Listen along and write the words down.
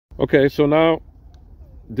Okay, so now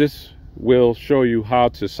this will show you how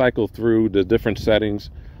to cycle through the different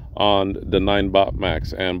settings on the Ninebot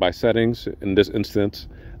Max. And by settings, in this instance,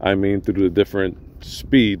 I mean through the different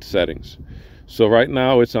speed settings. So right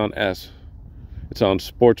now it's on S. It's on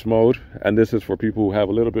sports mode, and this is for people who have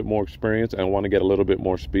a little bit more experience and want to get a little bit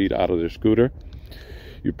more speed out of their scooter.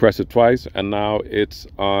 You press it twice, and now it's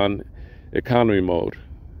on economy mode.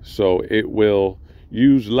 So it will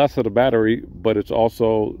use less of the battery, but it's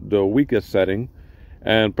also the weakest setting,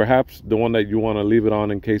 and perhaps the one that you want to leave it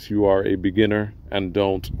on in case you are a beginner and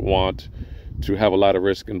don't want to have a lot of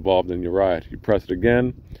risk involved in your ride. You press it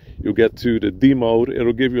again, you'll get to the D mode.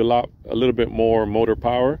 It'll give you a little bit more motor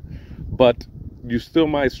power, but you still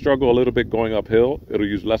might struggle a little bit going uphill. It'll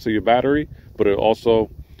use less of your battery, but it'll also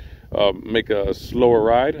make a slower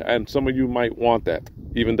ride, and some of you might want that.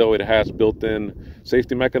 Even though it has built-in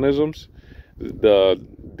safety mechanisms, the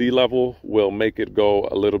D level will make it go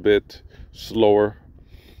a little bit slower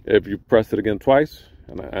if you press it again twice.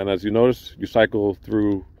 And as you notice, you cycle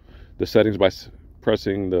through the settings by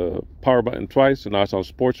pressing the power button twice, and now it's on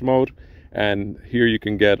sports mode. And here you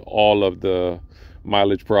can get all of the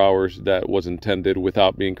mileage per hours that was intended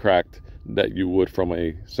without being cracked that you would from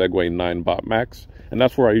a Segway Ninebot Max. And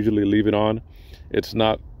that's where I usually leave it on. It's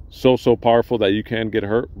not so powerful that you can get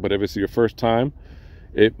hurt, but if it's your first time,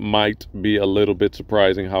 it might be a little bit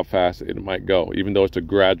surprising how fast it might go, even though it's a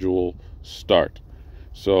gradual start.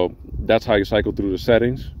 So that's how you cycle through the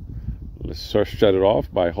settings. Let's shut it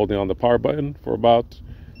off by holding on the power button for about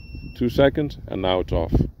 2 seconds, and now it's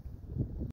off.